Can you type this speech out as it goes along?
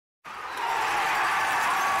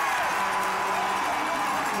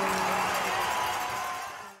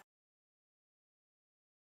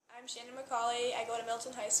I'm Shannon McCauley. I go to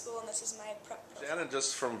Milton High School, and this is my prep program. Shannon,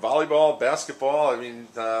 just from volleyball, basketball,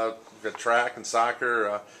 you've got track and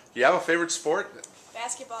soccer. Do you have a favorite sport?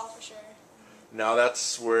 Basketball, for sure. Now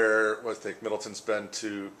that's where I think Middleton's been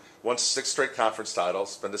to, won 6 straight conference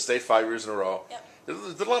titles, been to state 5 years in a row. Yep.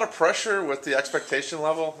 Is there a lot of pressure with the expectation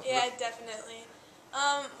level? Yeah, definitely.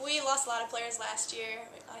 We lost a lot of players last year.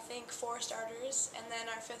 I think 4 starters, and then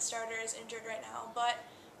our 5th starter is injured right now. But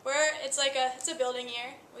it's a building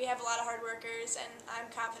year. We have a lot of hard workers, and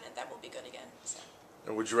I'm confident that we'll be good again. So.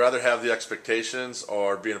 And would you rather have the expectations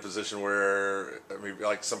or be in a position where,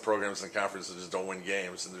 like some programs and conferences just don't win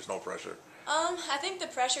games and there's no pressure? I think the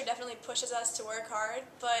pressure definitely pushes us to work hard,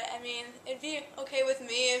 but I mean, it'd be okay with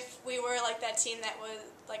me if we were like that team that would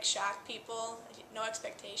like shock people, no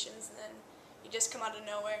expectations, and then you just come out of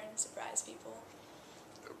nowhere and surprise people.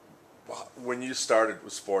 When you started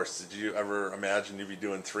with sports, did you ever imagine you'd be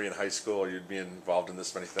doing 3 in high school or you'd be involved in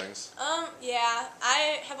this many things? Yeah,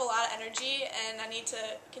 I have a lot of energy and I need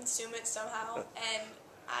to consume it somehow, and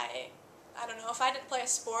I don't know, if I didn't play a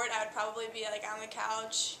sport, I would probably be like on the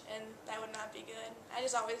couch, and that would not be good. I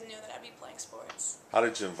just always knew that I'd be playing sports. How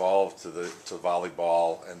did you evolve to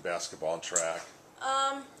volleyball and basketball and track?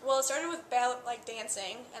 Well, it started with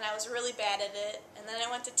dancing, and I was really bad at it, and then I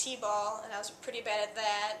went to t-ball, and I was pretty bad at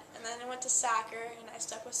that, and then I went to soccer, and I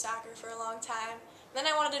stuck with soccer for a long time. Then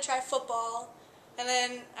I wanted to try football, and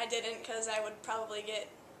then I didn't because I would probably get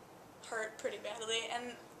hurt pretty badly,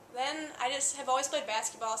 and then I just have always played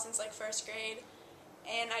basketball since like 1st grade,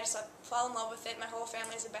 and I just fell in love with it. My whole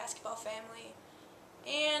family is a basketball family.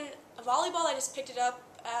 And volleyball, I just picked it up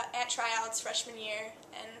at tryouts freshman year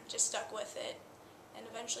and just stuck with it, and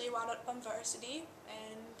eventually wound up on varsity.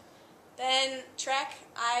 And then track,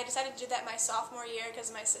 I decided to do that my sophomore year because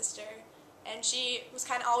of my sister, and she was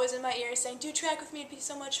kind of always in my ear saying, "Do track with me, it'd be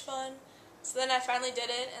so much fun." So then I finally did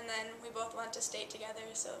it, and then we both went to state together,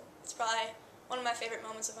 so it's probably one of my favorite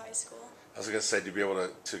moments of high school. I was going to say, to be able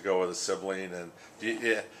to go with a sibling, and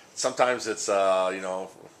sometimes it's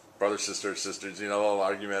brother, sisters, a little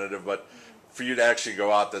argumentative, but for you to actually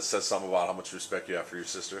go out, that says something about how much respect you have for your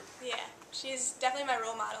sister. Yeah, she's definitely my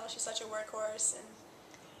role model. She's such a workhorse, and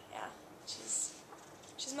yeah,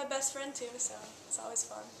 she's my best friend too, so it's always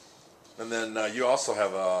fun. And then you also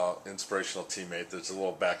have an inspirational teammate. There's a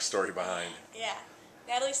little backstory behind. Yeah,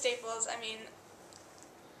 Natalie Staples. I mean,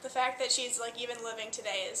 the fact that she's even living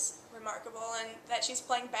today is remarkable, and that she's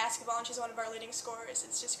playing basketball and she's one of our leading scorers,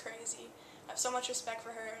 it's just crazy. I have so much respect for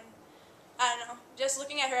her, and I don't know, just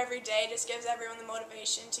looking at her every day just gives everyone the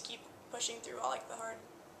motivation to keep pushing through all the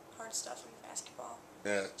hard stuff in basketball.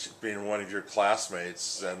 Yeah, being one of your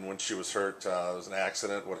classmates, and when she was hurt, it was an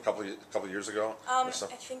accident, a couple of years ago? I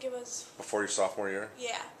think it was before your sophomore year?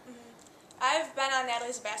 Yeah. I've been on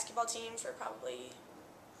Natalie's basketball team for probably,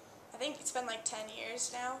 I think it's been 10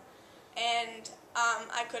 years now, and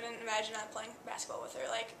I couldn't imagine not playing basketball with her.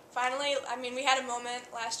 Finally, we had a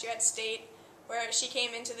moment last year at state where she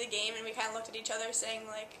came into the game, and we kind of looked at each other saying,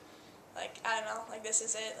 I don't know, this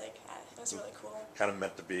is it. It was really cool. Kind of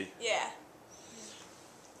meant to be. Yeah.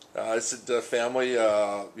 It's a family,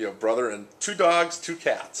 brother and 2 dogs, 2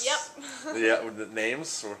 cats. Yep. Yeah, the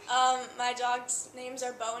names? My dogs' names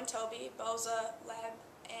are Bo and Toby. Bo's a lab,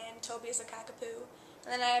 and Toby is a cockapoo.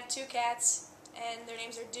 And then I have 2 cats, and their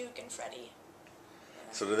names are Duke and Freddie.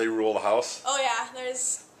 Yeah. So do they rule the house? Oh yeah,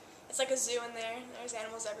 it's like a zoo in there. There's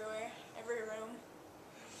animals everywhere, every room.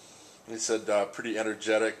 He said pretty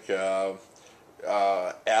energetic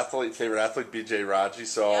favorite athlete, B.J. Raji,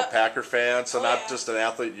 so Yep. Packer fan, so not yeah. just an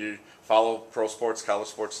athlete, you follow pro sports, college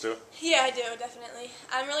sports too? Yeah, I do, definitely.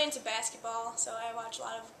 I'm really into basketball, so I watch a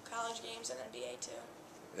lot of college games and NBA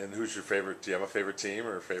too. And who's your favorite? Do you have a favorite team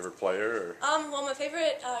or a favorite player? Well, my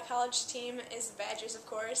favorite college team is the Badgers, of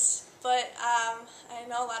course, but I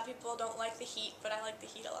know a lot of people don't like the Heat, but I like the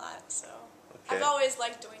Heat a lot, so Okay. I've always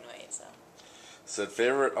liked Dwayne Wade, so. Said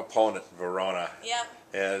favorite opponent, Verona. Yep.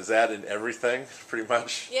 And is that in everything, pretty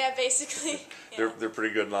much? Yeah, basically. Yeah. They're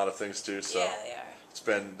pretty good in a lot of things too. So yeah, they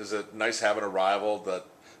are. Is it nice having a rival that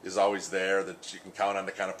is always there that you can count on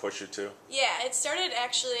to kind of push you to? Yeah, it started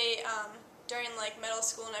actually during middle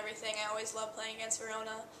school and everything. I always loved playing against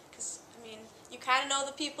Verona because you kind of know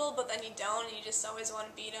the people, but then you don't, and you just always want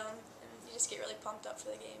to beat them, and you just get really pumped up for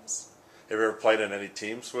the games. Have you ever played in any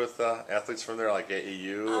teams with athletes from there, like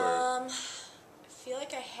AAU? Or? I feel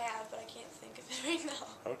like I have, but I can't think of it right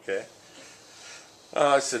now. Okay.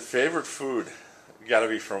 I said favorite food. Got to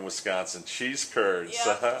be from Wisconsin. Cheese curds.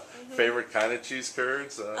 Yep. Favorite kind of cheese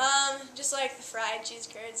curds? Just like the fried cheese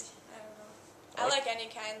curds. I don't know. I like any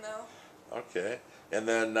kind though. Okay. And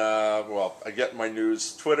then, well, I get my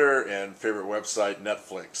news Twitter and favorite website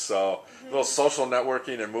Netflix. So a little social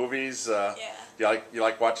networking and movies. Yeah. You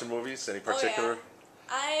like watching movies? Any particular?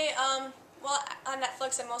 Well, on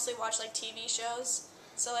Netflix I mostly watch like TV shows.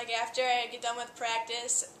 So like after I get done with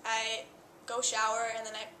practice, I go shower and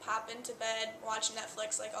then I pop into bed, watch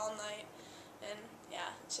Netflix like all night, and yeah,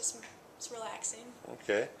 it's relaxing.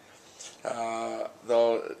 Okay.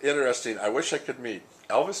 Though interesting, I wish I could meet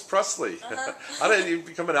Elvis Presley. How did you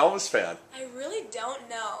become an Elvis fan? I really don't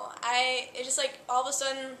know. It just like all of a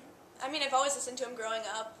sudden, I mean, I've always listened to him growing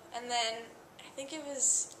up, and then I think it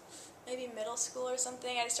was maybe middle school or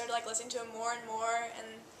something. I just started like listening to him more and more, and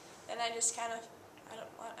then I just kind of,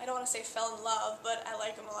 I don't want to say fell in love, but I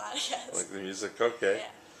like him a lot, I guess. Like the music, okay.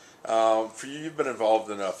 Yeah. For you, you've been involved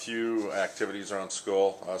in a few activities around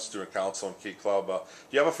school, student council and Key Club. Do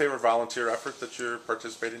you have a favorite volunteer effort that you're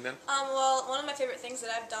participating in? Well, one of my favorite things that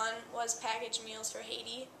I've done was package meals for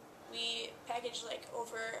Haiti. We packaged like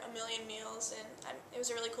over 1 million meals, and it was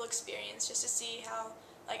a really cool experience just to see how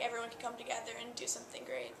like everyone can come together and do something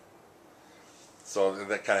great. So did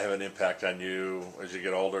that kind of have an impact on you as you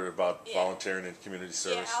get older about volunteering and community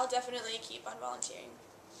service? Yeah, I'll definitely keep on volunteering.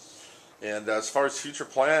 And as far as future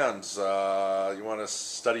plans, you want to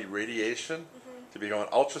study radiation to become an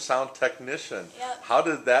ultrasound technician. Yep. How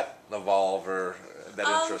did that evolve, or that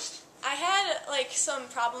interest? I had like some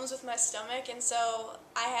problems with my stomach, and so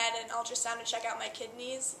I had an ultrasound to check out my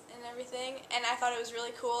kidneys and everything, and I thought it was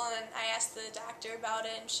really cool, and I asked the doctor about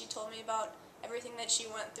it, and she told me about everything that she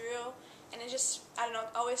went through, and it just, I don't know,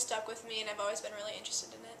 always stuck with me, and I've always been really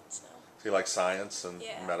interested in it. So You like science and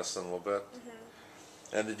medicine a little bit? Mm-hmm.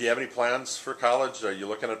 And do you have any plans for college? Are you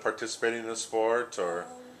looking at participating in a sport, or?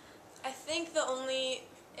 I think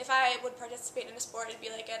if I would participate in a sport, it'd be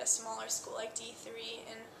like at a smaller school like D3,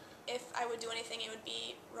 and if I would do anything, it would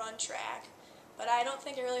be run track. But I don't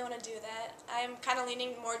think I really want to do that. I'm kind of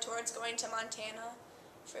leaning more towards going to Montana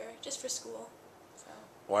just for school. So.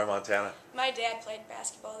 Why Montana? My dad played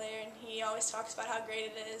basketball there, and he always talks about how great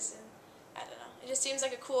it is, and I don't know. It just seems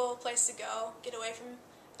like a cool place to go, get away from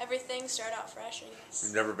everything, start out fresh, I guess.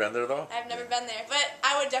 You've never been there, though? I've never been there, but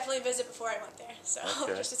I would definitely visit before I went there, so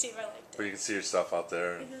just to see if I liked it. But you can see yourself out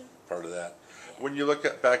there, and part of that. Yeah. When you look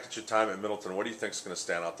back at your time at Middleton, what do you think is going to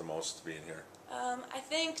stand out the most being here? I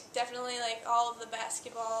think definitely like all of the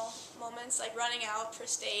basketball moments, like running out for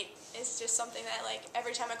state is just something that like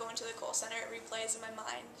every time I go into the Kohl Center it replays in my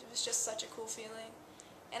mind. It was just such a cool feeling.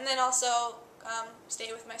 And then also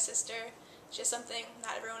stay with my sister. It's just something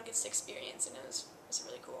not everyone gets to experience, and it was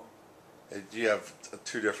really cool. You have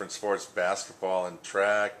two different sports, basketball and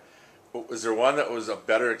track. Was there one that was a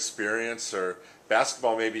better experience, or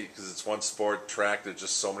basketball maybe because it's one sport, track there's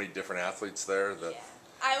just so many different athletes there that... Yeah.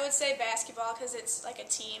 I would say basketball because it's like a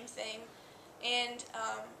team thing, and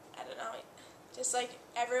I don't know, just like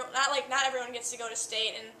not everyone gets to go to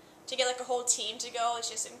state, and to get like a whole team to go,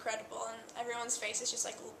 it's just incredible, and everyone's faces just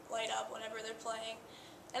like light up whenever they're playing.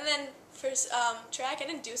 And then for track, I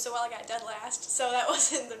didn't do so well. I got dead last, so that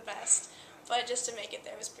wasn't the best, but just to make it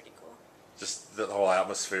there was pretty cool. Just the whole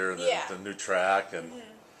atmosphere, the new track, and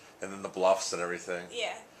then the bluffs and everything.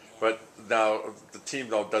 Yeah. But now the team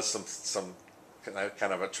though does some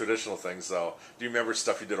kind of a traditional things though. Do you remember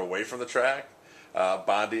stuff you did away from the track,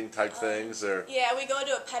 bonding type things, or? Yeah, we go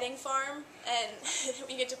to a petting farm and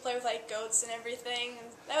we get to play with like goats and everything. And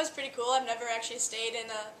that was pretty cool. I've never actually stayed in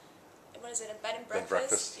a bed and breakfast? Bed and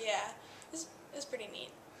breakfast. Yeah, it was pretty neat.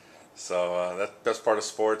 So that best part of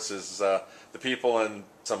sports is the people and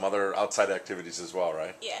some other outside activities as well,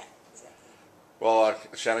 right? Yeah, exactly. Well,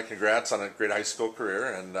 Shannon, congrats on a great high school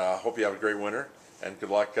career, and hope you have a great winter. And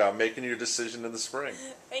good luck making your decision in the spring.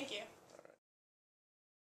 Thank you.